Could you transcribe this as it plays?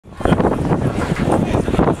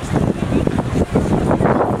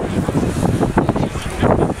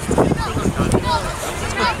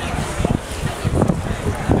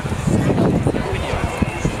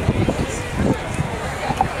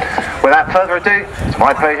without further ado, it's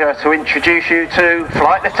my pleasure to introduce you to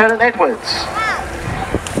Flight Lieutenant Edwards.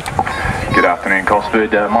 Good afternoon,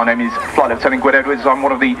 Cosford. My name is Flight Lieutenant Gwyd Edwards. I'm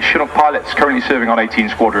one of the Chinook pilots currently serving on 18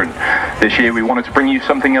 Squadron. This year we wanted to bring you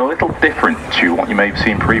something a little different to what you may have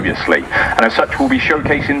seen previously, and as such we'll be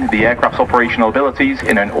showcasing the aircraft's operational abilities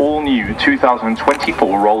in an all-new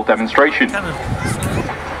 2024 roll demonstration.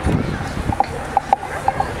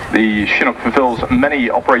 The Chinook fulfills many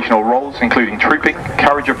operational roles, including trooping,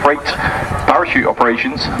 carriage of freight, parachute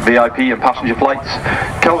operations, VIP and passenger flights,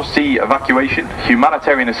 casualty evacuation,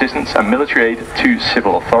 humanitarian assistance and military aid to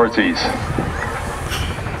civil authorities.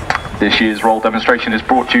 This year's roll demonstration is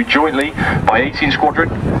brought to you jointly by 18 Squadron,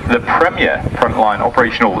 the premier frontline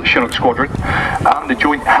operational Chinook Squadron, and the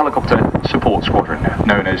Joint Helicopter Support Squadron,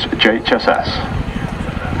 known as JHSS.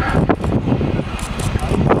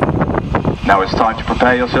 Now it's time to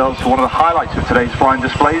prepare yourselves for one of the highlights of today's flying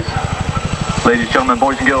displays. Ladies, gentlemen,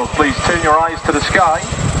 boys and girls, please turn your eyes to the sky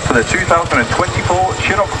for the 2024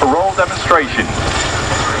 Chinook roll demonstration.